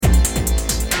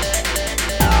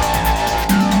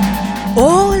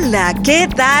Hola, ¿qué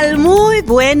tal? Muy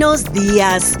buenos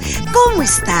días. ¿Cómo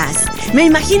estás? Me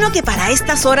imagino que para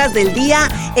estas horas del día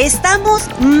estamos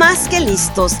más que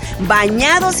listos,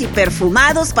 bañados y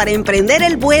perfumados para emprender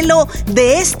el vuelo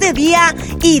de este día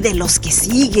y de los que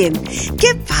siguen.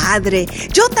 ¡Qué padre!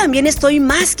 Yo también estoy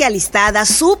más que alistada,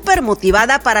 súper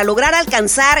motivada para lograr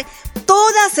alcanzar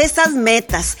todas esas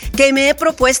metas que me he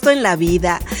propuesto en la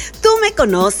vida. Tú me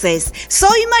conoces,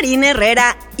 soy Marina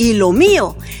Herrera y lo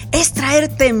mío es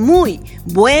traerte muy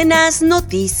buenas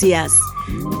noticias.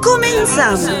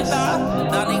 Comenzamos.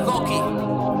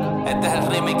 Este es el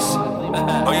remix.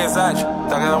 Oye, Sach,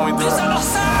 te ha quedado muy duro.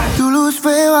 Tu luz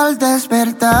veo al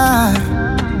despertar,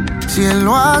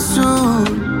 cielo azul,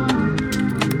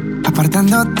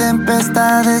 apartando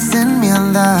tempestades en mi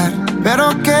andar.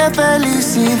 Pero qué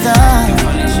felicidad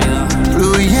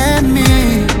fluye en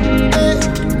mí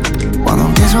cuando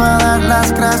empiezo a dar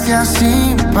las gracias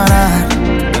sin parar.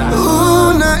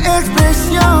 Una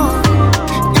expresión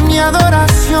en mi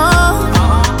adoración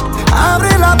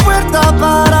abre la puerta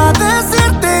para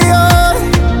decirte hoy.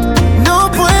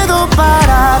 No puedo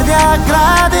parar de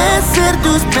agradecer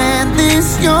tus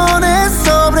bendiciones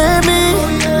sobre mí,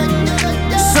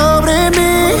 sobre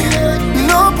mí.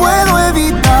 No puedo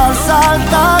evitar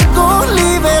saltar con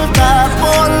libertad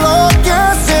por lo que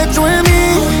has hecho en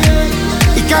mí.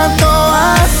 Y canto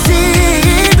así,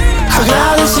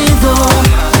 agradecido,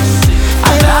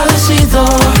 agradecido,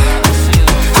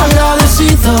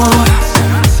 agradecido.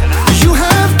 You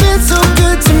have been so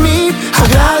good to me.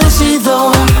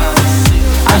 Agradecido,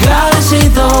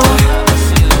 agradecido,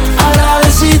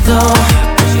 agradecido.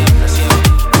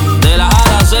 De la A a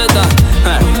la Z.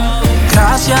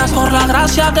 Gracias por la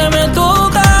gracia que me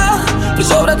toca, y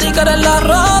sobre ti que eres la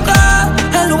roca.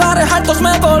 En lugares altos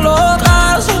me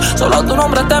colocas, solo tu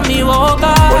nombre está en mi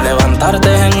boca. Por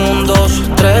levantarte en 1, 2,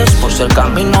 3, por ser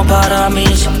camino para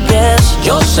mis pies.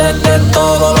 Yo sé que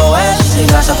todo lo es, y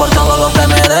gracias por todo lo que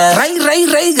me des. Rey, rey,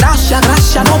 rey, gracias,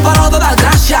 gracias. No paro de dar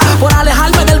gracias por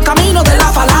alejarme del camino de la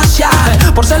falacia,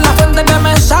 por ser la fuente que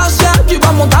me sacia. Yo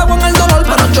iba montado en el dolor,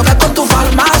 pero choqué con tu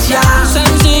farmacia.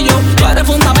 Sencillo, tú eres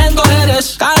fundamento,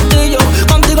 eres castillo.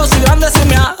 Contigo soy grande si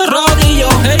me arrodillo.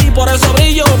 Y por eso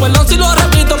brillo, perdón si lo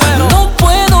repito, pero no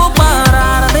puedo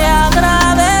parar de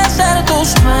agradecer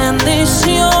tus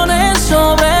bendiciones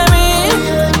sobre mí,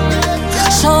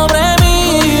 sobre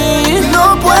mí.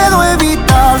 No puedo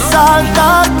evitar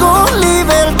saltar con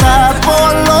libertad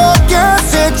por lo que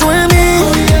has hecho en mí.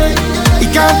 Y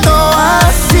canto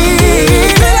así,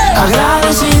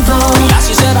 agradecido, Y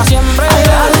así será siempre,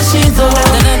 agradecido,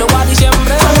 de enero a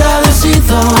diciembre,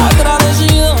 agradecido.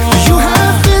 agradecido. You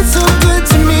have been so good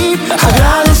to me.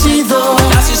 Agradecido,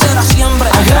 Y así será siempre,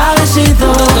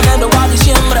 agradecido, de enero a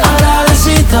diciembre,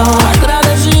 agradecido.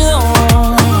 agradecido.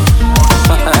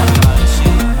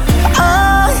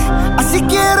 Ay, así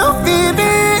quiero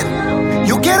vivir.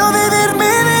 Yo quiero vivir mi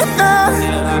vida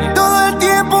todo el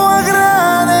tiempo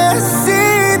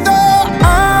agradecido.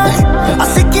 Ay,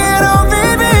 así quiero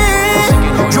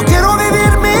vivir. Yo quiero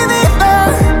vivir mi vida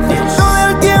todo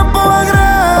el tiempo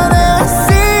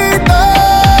agradecido.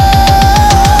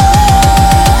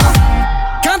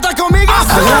 Canta conmigo.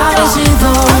 Agradecido,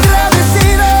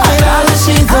 agradecido,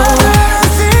 agradecido,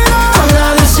 agradecido,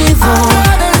 agradecido.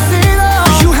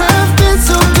 You have been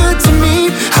so good to me.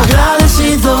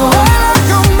 Agradecido,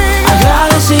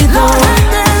 agradecido,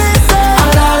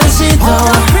 agradecido.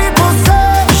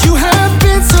 You have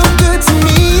been so good to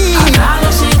me.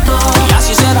 Agradecido, Y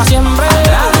así será siempre,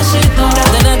 agradecido,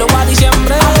 de enero a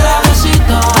diciembre,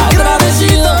 agradecido,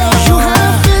 agradecido. You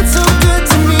have been so good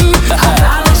to me.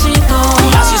 Agradecido,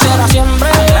 Y así será siempre,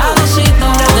 agradecido,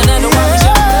 de enero a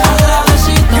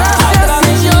diciembre,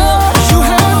 agradecido. You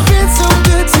have been so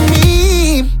good to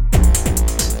me.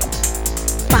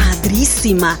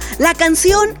 Padrísima la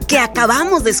canción que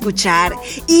acabamos de escuchar,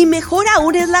 y mejor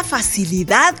aún es la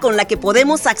facilidad con la que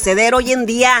podemos acceder hoy en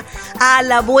día a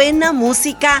la buena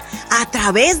música a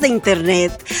través de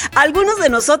internet. Algunos de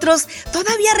nosotros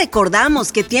todavía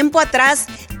recordamos que tiempo atrás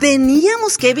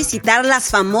teníamos que visitar las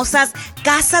famosas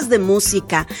casas de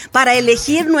música para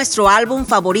elegir nuestro álbum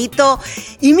favorito,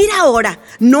 y mira ahora,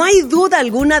 no hay duda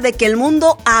alguna de que el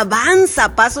mundo avanza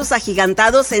a pasos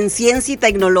agigantados en ciencia y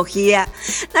tecnología.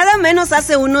 Nada menos hace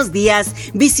hace unos días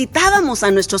visitábamos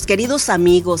a nuestros queridos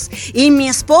amigos y mi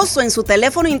esposo en su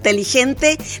teléfono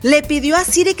inteligente le pidió a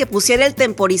Siri que pusiera el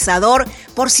temporizador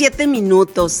por 7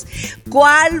 minutos.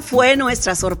 ¿Cuál fue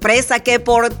nuestra sorpresa? Que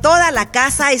por toda la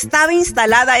casa estaba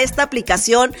instalada esta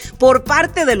aplicación por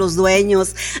parte de los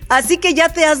dueños. Así que ya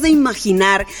te has de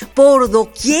imaginar, por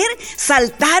doquier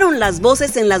saltaron las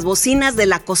voces en las bocinas de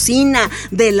la cocina,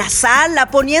 de la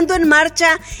sala, poniendo en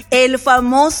marcha el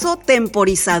famoso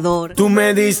temporizador. Tú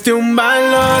me diste un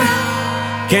valor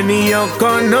que ni yo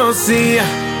conocía,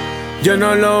 yo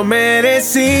no lo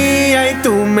merecía y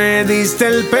tú me diste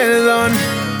el perdón.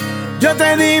 Yo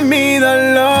te di mi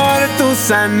dolor, tú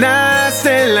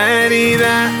sanaste la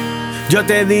herida. Yo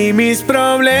te di mis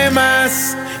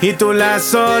problemas y tú la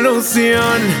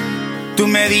solución. Tú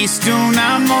me diste un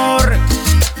amor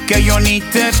que yo ni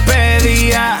te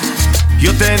pedía.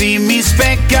 Yo te di mis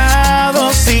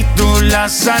pecados y tú la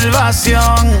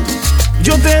salvación.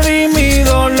 Yo te di mi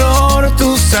dolor,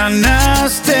 tú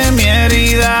sanaste mi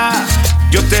herida.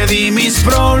 Yo te di mis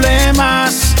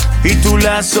problemas y tú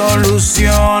la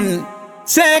solución.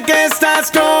 Sé que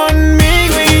estás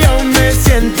conmigo y yo me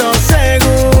siento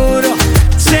seguro.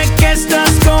 Sé que estás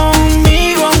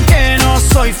conmigo aunque no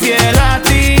soy fiel a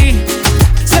ti.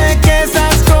 Sé que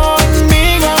estás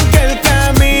conmigo aunque el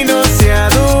camino sea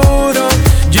duro.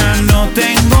 Ya no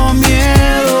tengo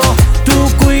miedo,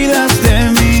 tú cuidas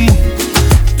de mí.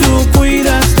 Tú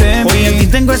cuidas de mí. Hoy en ti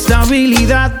tengo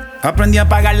estabilidad. Aprendí a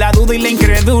apagar la duda y la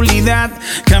incredulidad.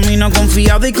 Camino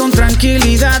confiado y con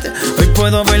tranquilidad. Hoy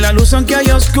puedo ver la luz aunque hay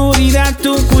oscuridad.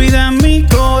 Tú cuidas mi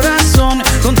corazón.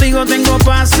 Contigo tengo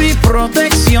paz y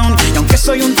protección. Y aunque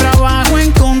soy un trabajo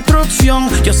en construcción,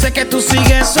 yo sé que tú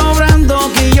sigues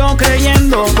sobrando y yo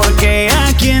creyendo. Porque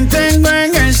a quien tengo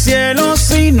en el cielo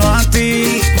sino a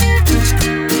ti.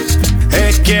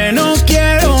 Es que no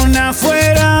quiero nada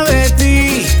fuera de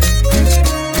ti.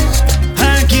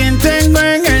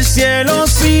 Cielo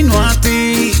sino a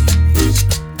ti.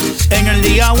 En el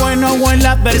día bueno o en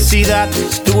la adversidad,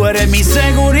 tú eres mi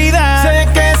seguridad.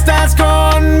 Sé que estás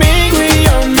conmigo y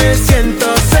yo me siento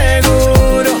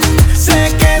seguro.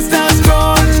 Sé que estás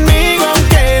conmigo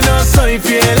aunque no soy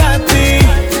fiel a ti.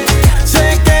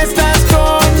 Sé que estás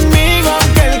conmigo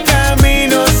aunque el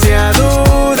camino sea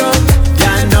duro.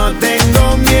 Ya no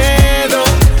tengo miedo,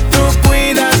 tú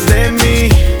cuidas de mí.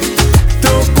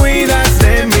 Tú cuidas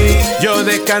de mí. Yo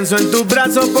descanso en tus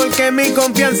brazos porque mi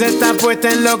confianza está puesta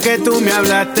en lo que tú me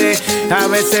hablaste. A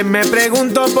veces me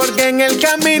pregunto por qué en el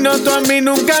camino tú a mí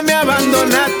nunca me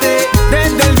abandonaste.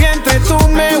 Desde el vientre tú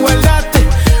me guardaste,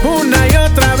 una y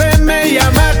otra vez me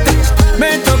llamaste.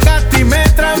 Me tocaste y me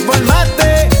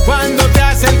transformaste cuando te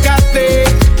acercaste.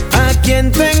 ¿A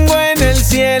quién tengo en el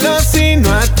cielo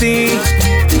sino a ti?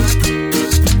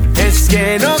 Es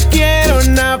que no quiero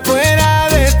nada fuera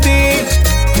de ti.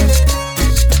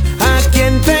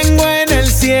 Tengo en el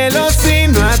cielo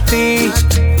sino a ti.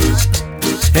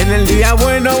 En el día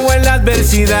bueno o en la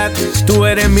adversidad, tú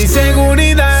eres mi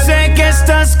seguridad. Sé que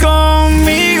estás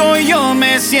conmigo y yo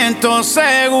me siento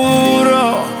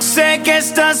seguro. Sé que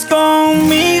estás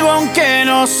conmigo aunque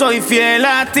no soy fiel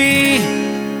a ti.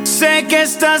 Sé que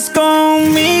estás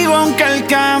conmigo aunque el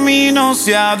camino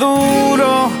sea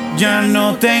duro. Ya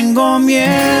no tengo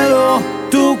miedo,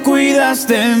 tú cuidas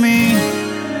de mí.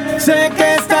 Sé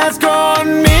que estás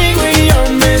conmigo y yo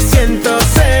me siento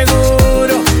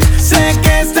seguro. Sé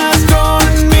que estás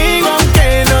conmigo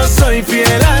aunque no soy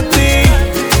fiel a ti.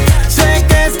 Sé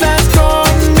que estás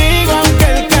conmigo aunque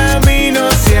el camino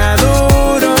sea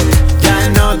duro. Ya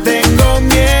no tengo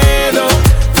miedo,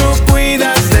 tú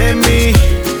cuidas de mí.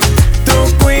 Tú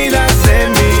cuidas de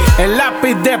mí. El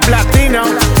lápiz de platino,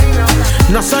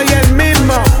 no soy el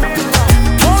mismo.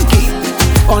 Funky,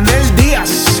 Onel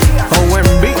Díaz,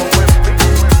 OMB.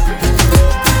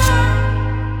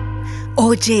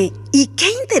 Oye, y qué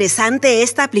interesante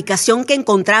esta aplicación que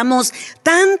encontramos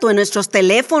tanto en nuestros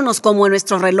teléfonos como en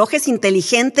nuestros relojes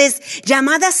inteligentes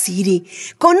llamada Siri.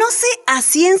 Conoce a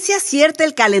ciencia cierta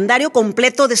el calendario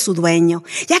completo de su dueño,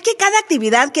 ya que cada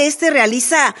actividad que éste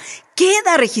realiza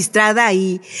queda registrada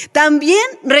ahí. También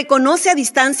reconoce a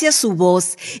distancia su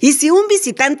voz. Y si un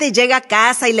visitante llega a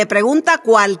casa y le pregunta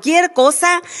cualquier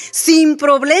cosa, sin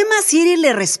problema Siri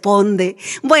le responde.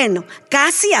 Bueno,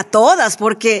 casi a todas,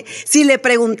 porque si le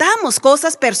preguntamos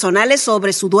cosas personales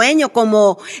sobre su dueño,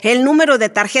 como el número de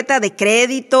tarjeta de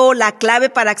crédito, la clave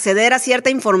para acceder a cierta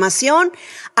información,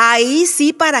 ahí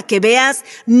sí, para que veas,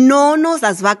 no nos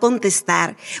las va a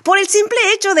contestar. Por el simple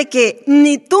hecho de que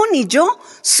ni tú ni yo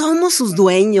somos somos sus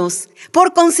dueños.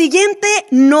 Por consiguiente,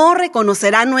 no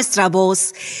reconocerá nuestra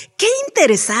voz. ¡Qué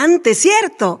interesante!,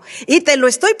 ¿cierto? Y te lo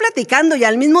estoy platicando y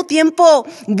al mismo tiempo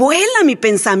vuela mi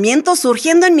pensamiento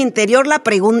surgiendo en mi interior la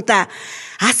pregunta: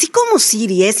 así como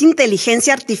Siri es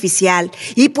inteligencia artificial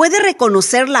y puede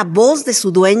reconocer la voz de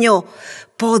su dueño,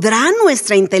 ¿podrá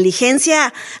nuestra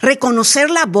inteligencia reconocer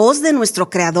la voz de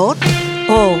nuestro creador?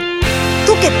 ¿O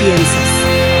tú qué piensas?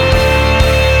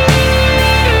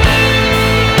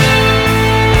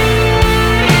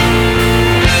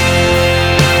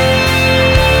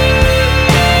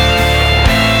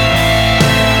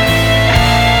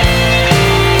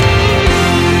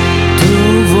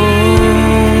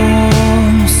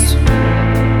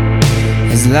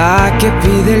 La que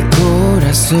pide el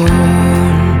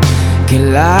corazón, que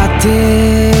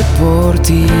late por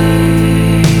ti.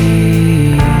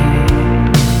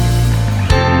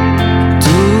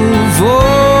 Tu voz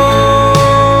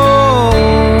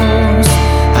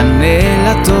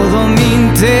anhela todo mi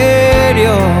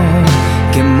interior,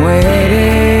 que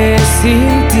muere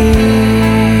sin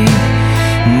ti,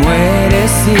 muere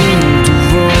sin tu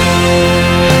voz.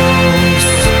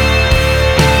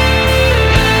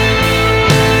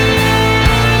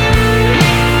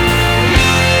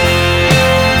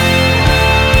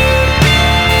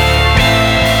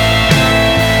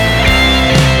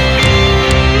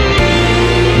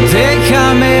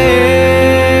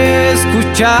 Déjame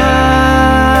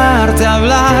escucharte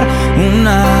hablar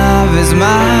una vez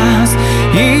más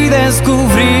y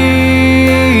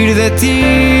descubrir de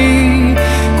ti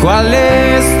cuál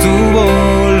es tu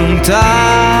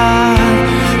voluntad.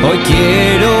 Hoy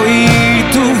quiero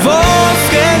oír tu voz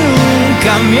que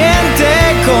nunca miente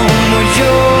como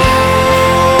yo.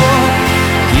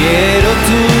 Quiero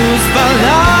tus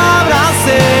palabras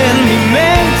en mi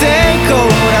mente y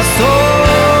corazón.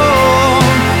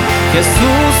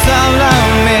 Jesús,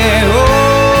 háblame hoy.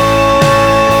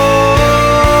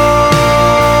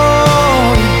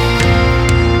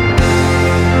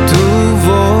 Tu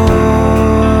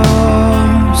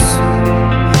voz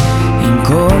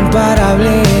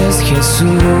incomparable es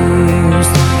Jesús,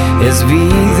 es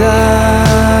vida,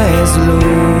 es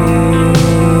luz.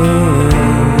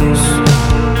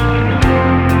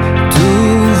 Tu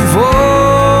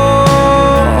voz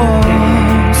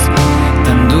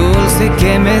tan dulce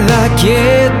que me da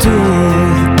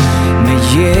quietud, me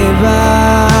lleva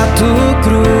a tu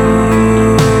cruz.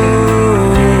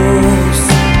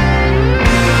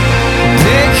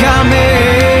 Déjame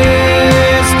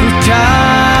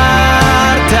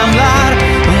escucharte hablar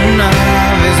una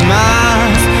vez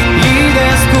más y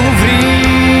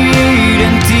descubrir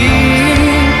en ti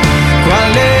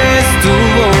cuál es tu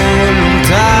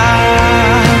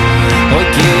voluntad. Hoy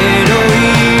quiero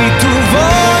oír tu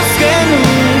voz que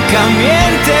nunca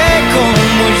miente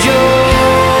como yo.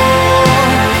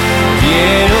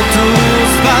 Quiero tus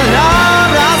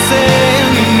palabras en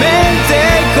mi mente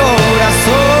y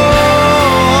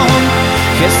corazón.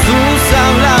 Jesús,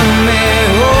 háblame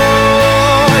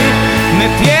hoy. Me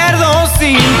pierdo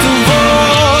sin tu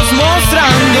voz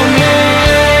mostrándome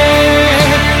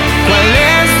cuál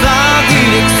es la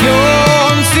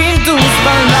dirección. Sin tus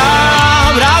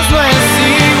palabras no es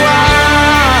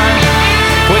igual,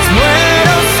 pues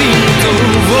muero sin tu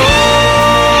voz.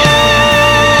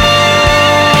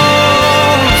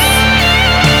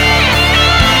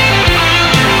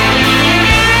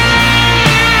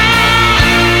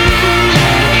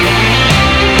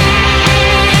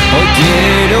 Hoy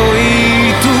quiero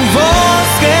oír tu voz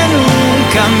que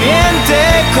nunca miente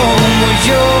como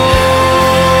yo.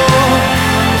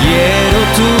 Quiero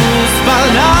tus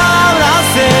palabras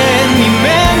en mi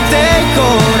mente y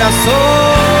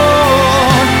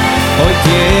corazón. Hoy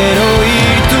quiero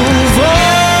oír tu voz.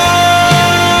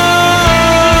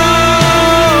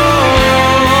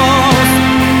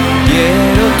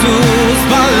 Quiero tus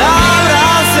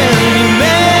palabras en mi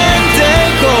mente y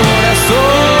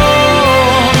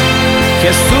corazón.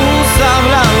 Jesús,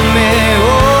 háblame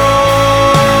hoy,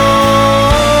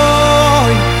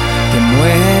 que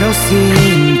muero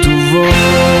sin tu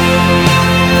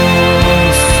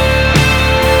voz.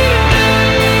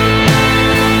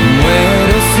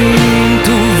 Muero sin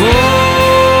tu voz.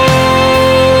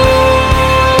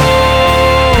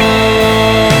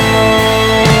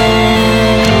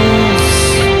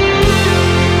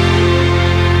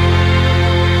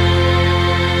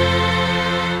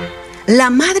 La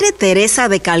Madre Teresa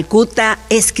de Calcuta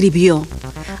escribió: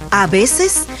 a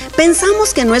veces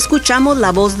pensamos que no escuchamos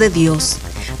la voz de Dios,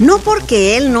 no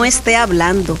porque Él no esté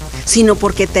hablando, sino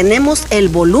porque tenemos el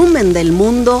volumen del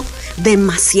mundo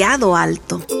demasiado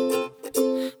alto.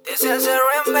 This is a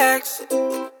remix.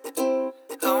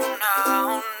 Oh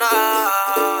no, no.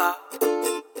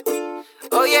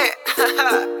 Oye.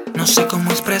 No sé cómo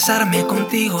expresarme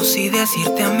contigo, si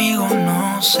decirte amigo,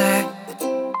 no sé.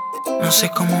 No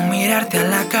sé cómo mirarte a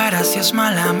la cara, si es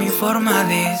mala mi forma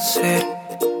de ser.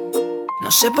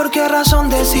 No sé por qué razón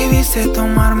decidiste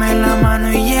tomarme la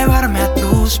mano y llevarme a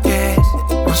tus pies.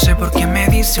 No sé por qué me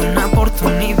diste una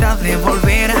oportunidad de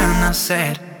volver a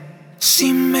nacer.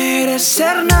 Sin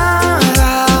merecer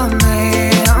nada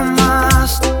me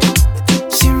amas.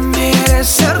 Sin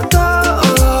merecer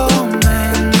todo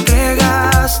me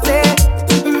entregaste.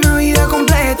 Una vida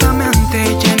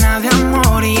completamente llena de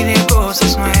amor y de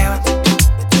cosas nuevas.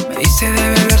 Me diste de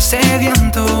beber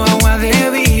sediento, agua de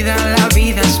vida, la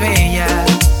vida es bella.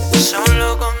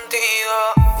 Solo contigo,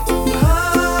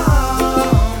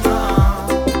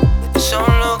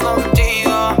 solo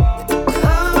contigo.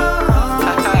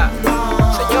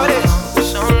 Señores,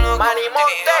 solo contigo.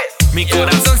 Mi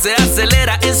corazón se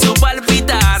acelera en su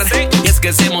palpitar, sí. Y es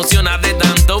que se emociona de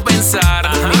tanto pensar.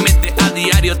 Mi mente a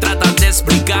diario trata de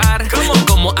explicar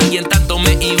cómo alguien tanto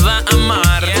me iba a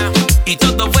amar, y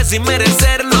todo fue sin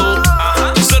merecerlo.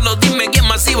 Solo dime quién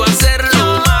más iba a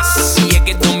hacerlo. Y es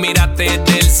que tú miraste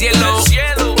del cielo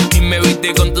y me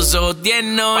viste con tus ojos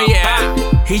tiernos, yeah.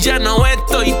 Y ya no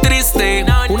estoy triste,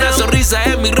 una sonrisa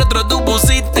en mi rostro tú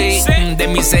pusiste. De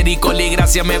misericordia y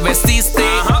gracia me vestiste,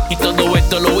 y todo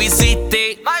esto lo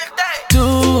hiciste.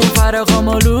 Tu faro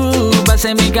como luz, vas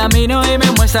en mi camino y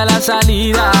me muestra la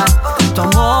salida. Tu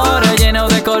amor lleno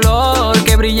de color,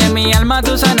 que brilla en mi alma,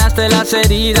 tú sanaste las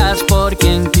heridas.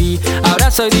 Porque en ti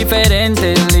ahora soy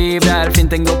diferente, libre, al fin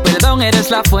tengo perdón, eres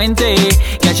la fuente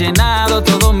que ha llenado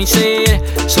todo mi ser.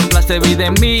 Soplaste vida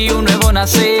en mí, un nuevo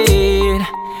nacer.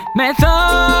 Me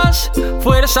das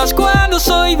fuerzas cuando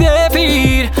soy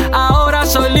débil, ahora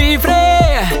soy libre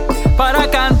para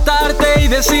cantarte y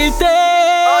decirte,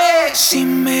 oye.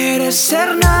 Sin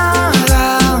merecer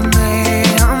nada me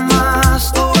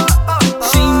amas.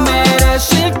 Sin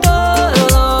merecer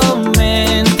todo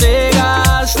me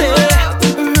entregaste.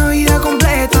 Una vida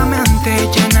completamente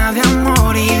llena de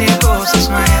amor y de cosas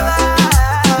nuevas.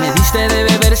 Me diste de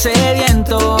beber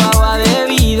sediento, agua de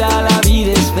vida, la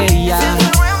vida es bella.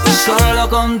 Solo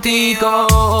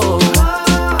contigo,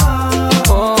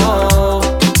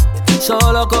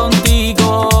 solo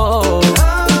contigo.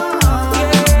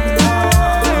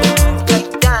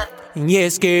 Y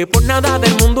es que por nada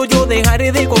del mundo yo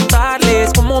dejaré de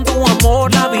contarles cómo tu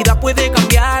amor la vida puede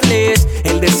cambiarles.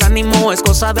 El desánimo es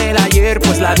cosa del ayer,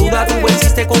 pues la duda tú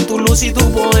venciste con tu luz y tu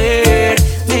poder.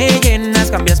 Me llenas,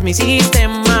 cambias mi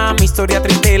sistema, mi historia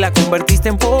triste la convertiste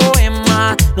en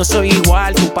poema. No soy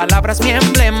igual, tu palabra es mi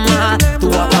emblema,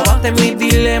 tú acabaste mi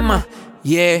dilema.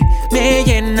 Yeah, me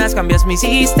llenas, cambias mi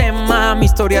sistema, mi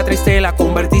historia triste la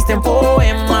convertiste en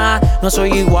poema. No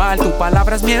soy igual, tu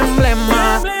palabra es mi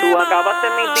emblema, tú acabaste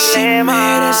mi dilema. Sin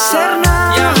merecer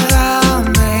nada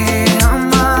me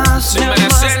amas. Sin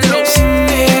merecerlo. Sin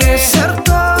merecer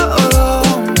todo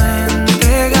me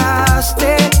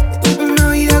entregaste. Una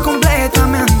vida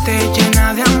completamente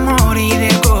llena de amor y de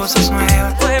cosas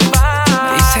nuevas.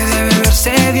 Me hice de beber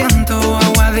sediento,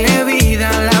 agua de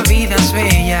vida, la vida es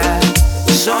bella.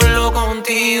 Solo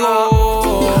contigo,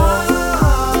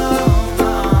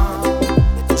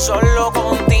 solo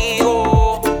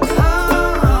contigo,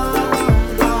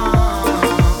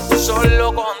 solo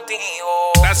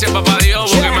contigo. Gracias papá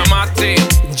Dios porque me amaste.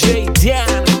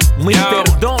 J-Dan, mi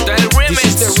perdón. This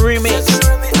is the remix. This is the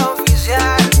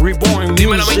remix. Reborn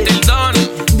Dímelo, music. Mr. Don.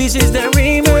 This is the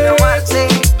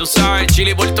remix. Tú sabes,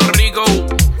 Chile y Puerto Rico.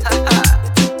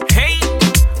 Hey,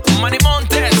 Manny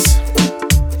Montes.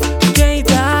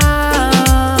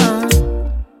 J-Dan.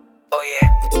 Oye,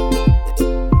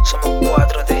 somos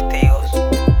 4 testigos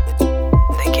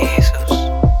de que Jesús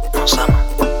nos ama.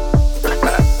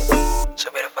 Se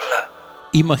mira por la.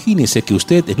 Imagínese que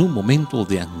usted en un momento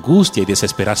de angustia y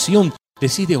desesperación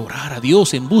decide orar a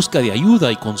Dios en busca de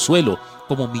ayuda y consuelo,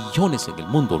 como millones en el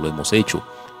mundo lo hemos hecho,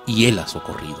 y Él ha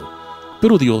socorrido.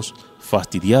 Pero Dios,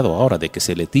 fastidiado ahora de que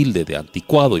se le tilde de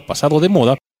anticuado y pasado de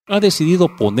moda, ha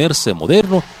decidido ponerse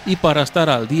moderno y para estar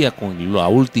al día con la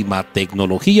última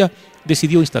tecnología,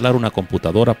 decidió instalar una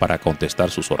computadora para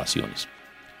contestar sus oraciones.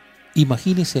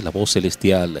 Imagínese la voz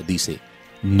celestial, dice,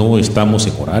 no estamos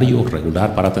en horario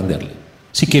regular para atenderle.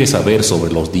 Si quiere saber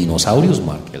sobre los dinosaurios,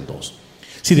 marque el 2.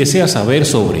 Si desea saber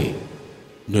sobre...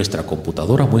 Nuestra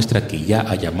computadora muestra que ya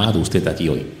ha llamado usted allí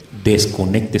hoy.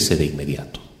 Desconéctese de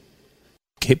inmediato.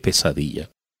 ¡Qué pesadilla!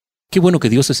 Qué bueno que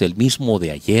Dios es el mismo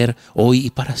de ayer, hoy y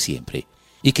para siempre.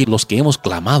 Y que los que hemos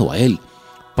clamado a Él,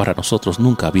 para nosotros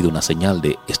nunca ha habido una señal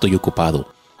de estoy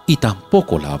ocupado. Y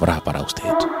tampoco la habrá para usted.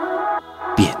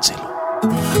 Piénselo.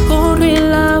 Corrí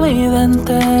la vida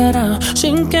entera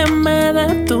sin que me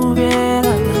detenga.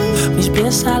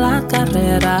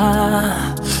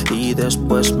 viera. Y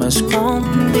después me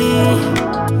escondí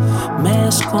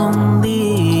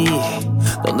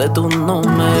donde tú no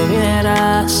me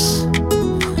vieras.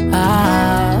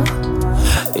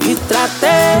 Y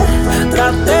traté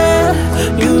de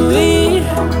huir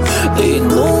y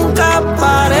nunca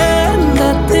paré de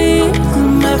ti.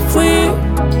 Me fui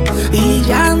y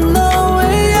ya no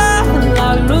veía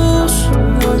la luz,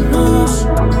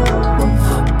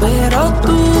 pero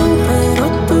tú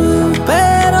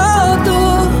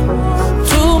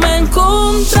me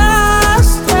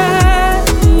encontraste,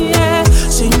 yeah.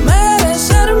 Sin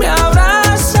merecer me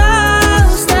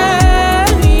abrazaste,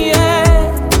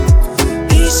 yeah.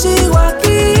 Y sigo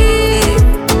aquí.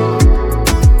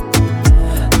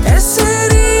 ¿Qué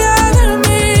sería de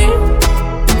mí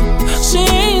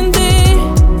sin ti?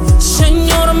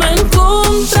 Señor, me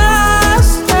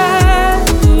encontraste,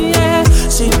 yeah.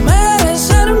 Sin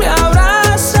merecer me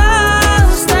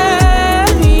abrazaste,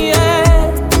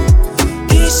 yeah.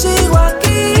 Y sigo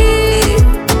aquí.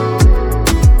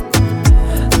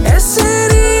 ¿Qué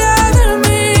sería de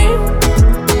mí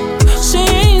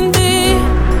sin ti?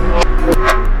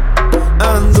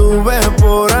 Anduve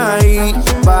por ahí,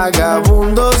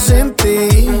 vagabundo sin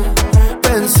ti.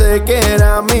 Pensé que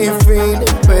era mi fin,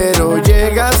 pero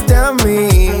llegaste a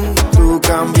mí. Tú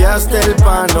cambiaste el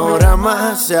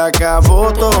panorama, se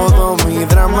acabó todo mi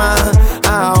drama.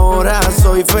 Ahora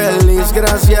soy feliz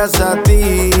gracias a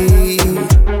ti.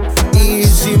 Y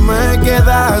si me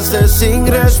quedaste sin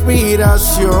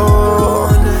respiración,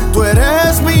 tú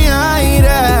eres mi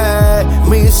aire,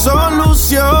 mi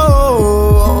solución.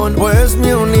 Pues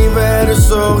mi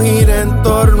universo gira en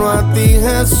torno a ti,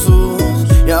 Jesús.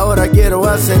 Y ahora quiero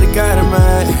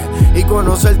acercarme y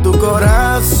conocer tu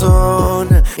corazón.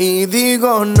 Y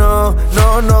digo no,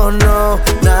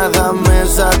 nada me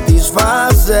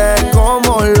satisface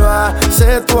como lo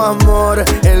hace tu amor.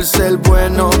 El ser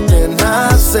bueno te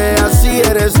nace, así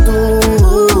eres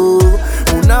tú,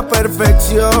 una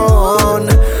perfección.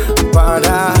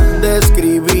 Para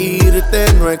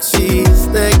describirte no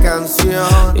existe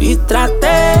canción. Y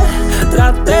traté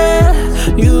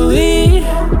de huir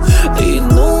y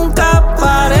nunca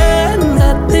paré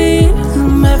de ti.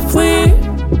 Me fui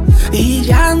y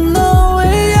ya no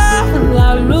veía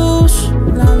la luz,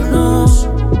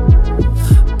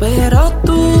 pero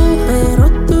tú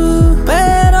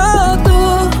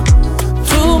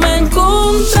me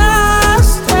encontraste,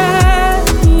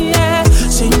 yeah.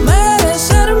 Sin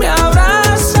merecer me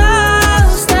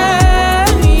abrazaste,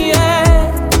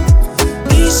 yeah.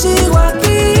 Y sigo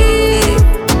aquí.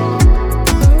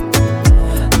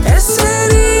 ¿Qué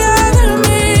sería de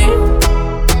mí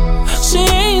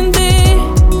sin ti?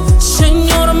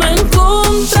 Señor, me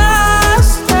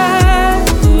encontraste,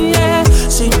 yeah.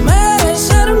 Sin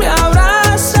merecer me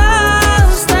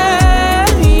abrazaste,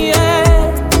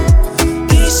 yeah.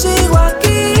 Y sigo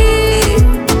aquí.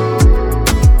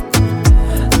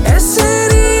 ¿Qué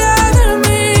sería de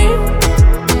mí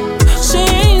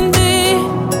sin ti?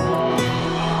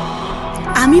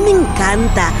 A mí me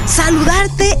encanta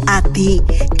saludarte a ti,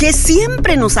 que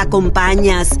siempre nos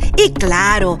acompañas. Y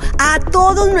claro, a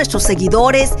todos nuestros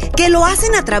seguidores que lo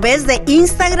hacen a través de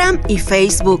Instagram y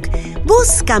Facebook.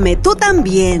 Búscame tú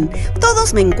también.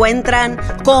 Todos me encuentran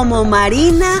como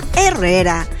Marina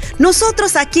Herrera.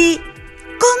 Nosotros aquí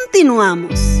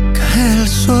continuamos. El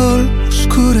sol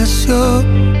oscureció,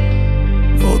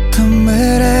 no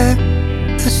temeré,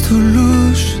 es tu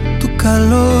luz, tu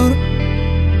calor,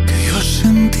 que yo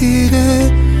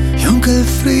sentiré. Y aunque el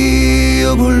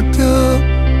frío golpeó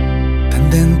tan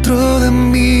dentro de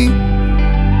mí,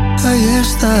 ahí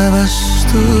estabas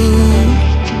tú.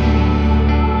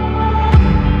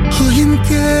 Hoy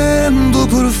entiendo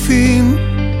por fin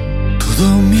todo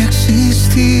mi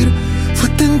existir. Fue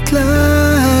tan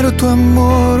claro tu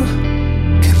amor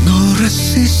que no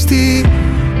resistí.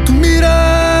 Tu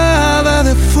mirada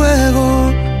de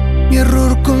fuego mi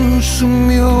error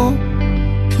consumió.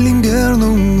 El invierno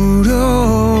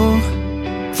murió.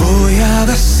 Voy a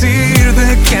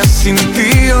decirte que sin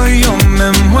ti hoy yo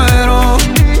me muero.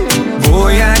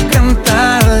 Voy a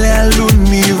cantarle al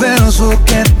universo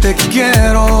que te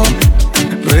quiero.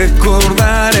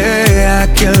 Recordaré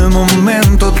aquel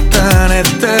momento tan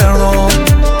eterno,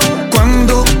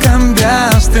 cuando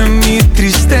cambiaste mi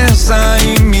tristeza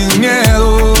y mis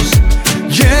miedos.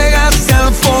 Llegaste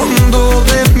al fondo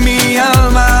de mi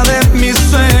alma, de mis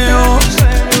sueños.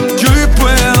 Yo hoy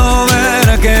puedo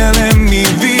ver que de mi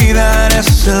vida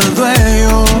eres el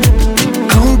dueño.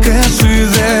 Aunque soy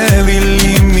débil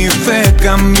y mi fe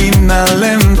camina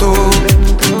lento,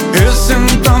 es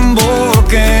en tu amor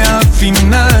que al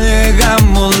final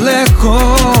llegamos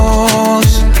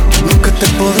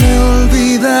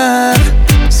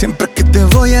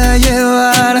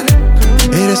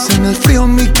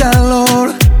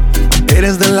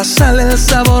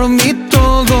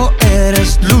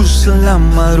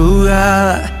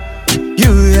madrugada,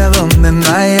 lluvia donde no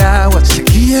hay agua. Si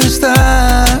aquí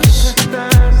estás,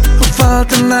 no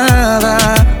falta nada.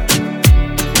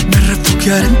 Me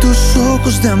refugiaré en tus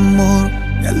ojos de amor,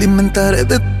 me alimentaré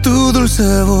de tu dulce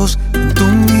voz. En tu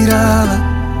mirada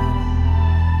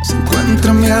se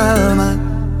encuentra mi alma.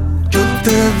 Yo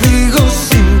te digo,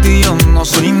 sin ti yo no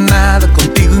soy nada.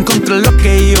 Contigo encontré lo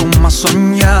que yo más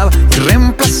soñaba.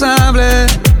 Irreemplazable,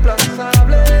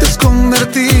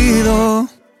 desconvertido.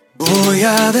 Voy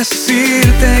a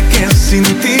decirte que sin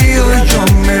ti hoy yo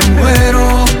me muero.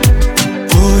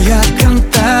 Voy a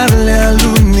cantarle al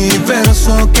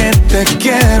universo que te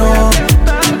quiero.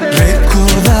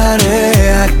 Recordaré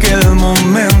aquel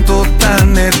momento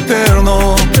tan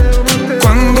eterno,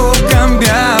 cuando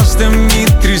cambiaste mi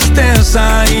tristeza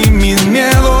y mis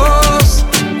miedos.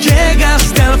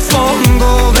 Llegaste al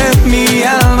fondo de mi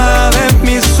alma, de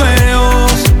mis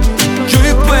sueños. Yo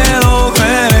hoy puedo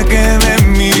ver que de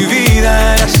mi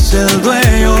vida eres el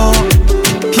dueño.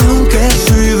 Y aunque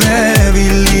soy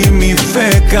débil y mi fe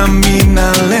camina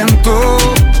lento,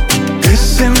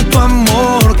 es en tu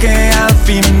amor que al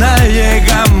final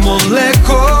llegamos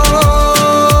lejos.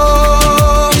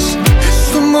 Es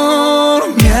tu amor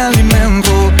mi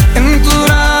alimento, en tu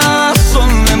brazo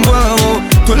me envuelvo.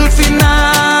 Tú el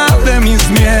final de mis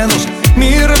miedos,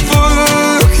 mi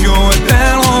refugio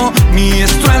eterno, mi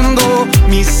estruendo,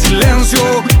 mi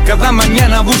silencio. Cada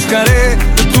mañana buscaré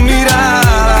de tu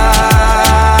mirada.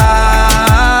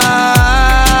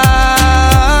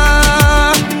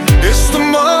 Es tu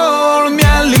amor mi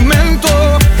alimento,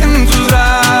 en tus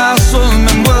brazos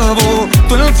me envuelvo.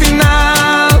 Tú el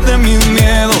final de mis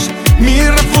miedos, mi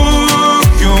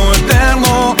refugio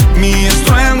eterno, mi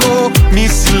estruendo, mi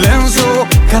silencio.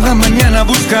 Cada mañana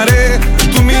buscaré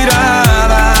tu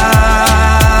mirada,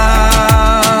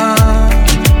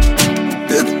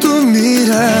 de tu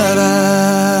mirada.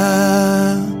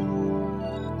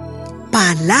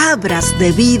 Palabras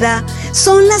de vida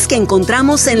son las que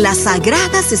encontramos en las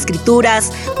Sagradas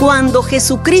Escrituras cuando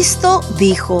Jesucristo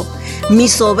dijo: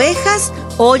 mis ovejas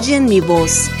oyen mi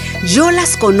voz, yo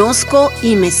las conozco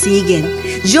y me siguen.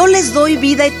 Yo les doy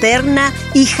vida eterna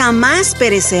y jamás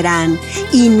perecerán,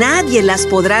 y nadie las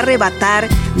podrá arrebatar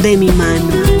de mi mano.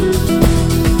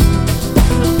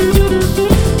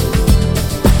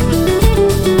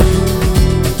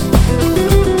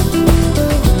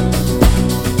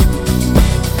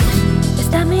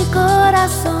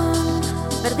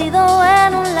 Perdido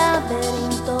en un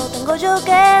laberinto, tengo yo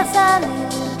que salir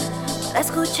para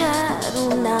escuchar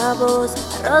una voz.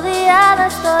 Arrodillada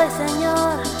estoy,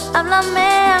 Señor, háblame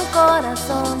al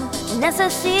corazón.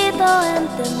 Necesito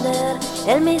entender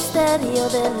el misterio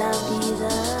de la vida.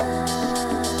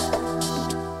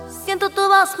 Siento tu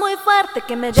voz muy fuerte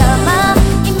que me llama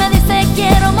y me dice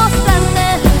quiero mostrarte,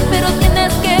 pero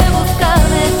tienes que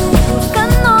buscarme,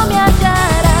 buscando me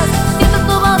hallarás. Siento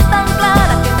tu voz tan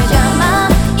clara que me llama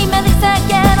y me dice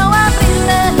quiero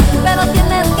abrirte, pero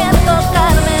tienes que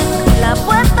tocarme, la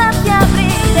puerta te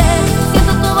abriré.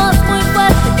 Siento tu voz muy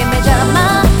fuerte que me llama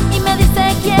y me dice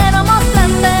quiero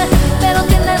mostrarte, pero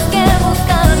tienes que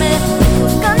buscarme,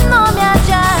 buscando me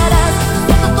hallarás.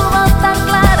 Siento tu voz tan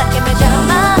clara que me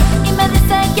llama y me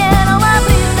dice quiero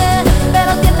abrirte,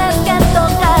 pero tienes que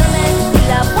tocarme,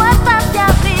 la puerta te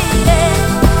abriré.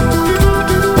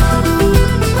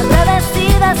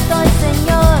 Agradecida estoy,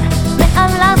 Señor, me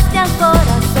hablaste al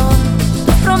corazón.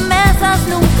 Tus promesas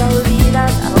nunca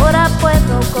olvidas, ahora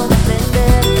puedo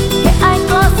comprender que hay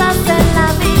cosas en la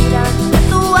vida que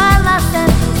tú hablas en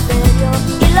misterio,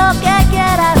 y lo que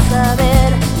quieras saber,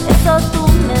 eso tú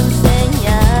me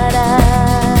enseñarás.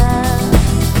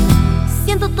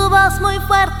 Siento tu voz muy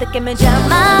fuerte que me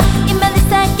llama y me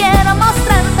dice quiero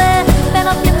mostrarte,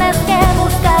 pero tienes que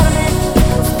buscarme,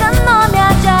 buscando me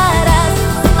hallarás.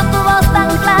 Siento tu voz tan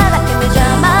clara que me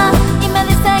llama y me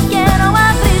dice quiero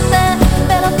abrirte,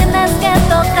 pero tienes que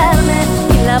tocarme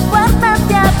y la puerta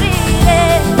te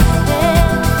abriré.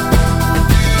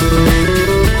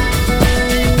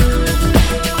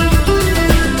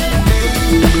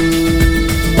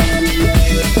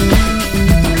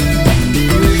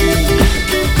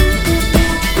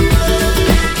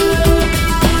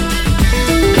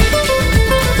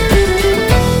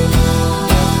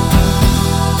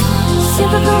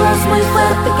 Siento tu voz muy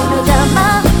fuerte que me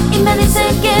llama y me dice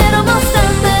quiero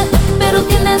mostrarte, pero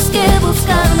tienes que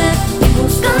buscarme y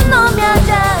buscando me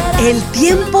hallarás. El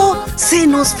tiempo se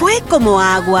nos fue como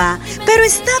agua, pero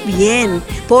está bien,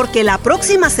 porque la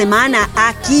próxima semana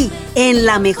aquí, en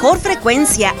la mejor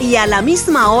frecuencia y a la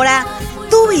misma hora,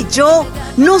 tú y yo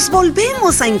nos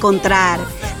volvemos a encontrar.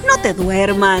 No te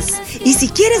duermas Y si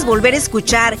quieres volver a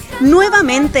escuchar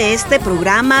nuevamente este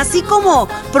programa, así como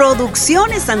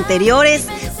producciones anteriores,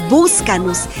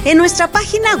 búscanos en nuestra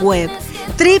página web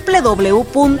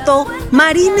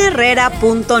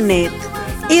www.marineherrera.net.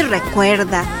 Y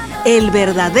recuerda, el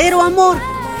verdadero amor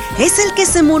es el que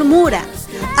se murmura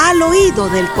al oído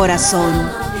del corazón.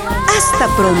 Hasta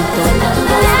pronto.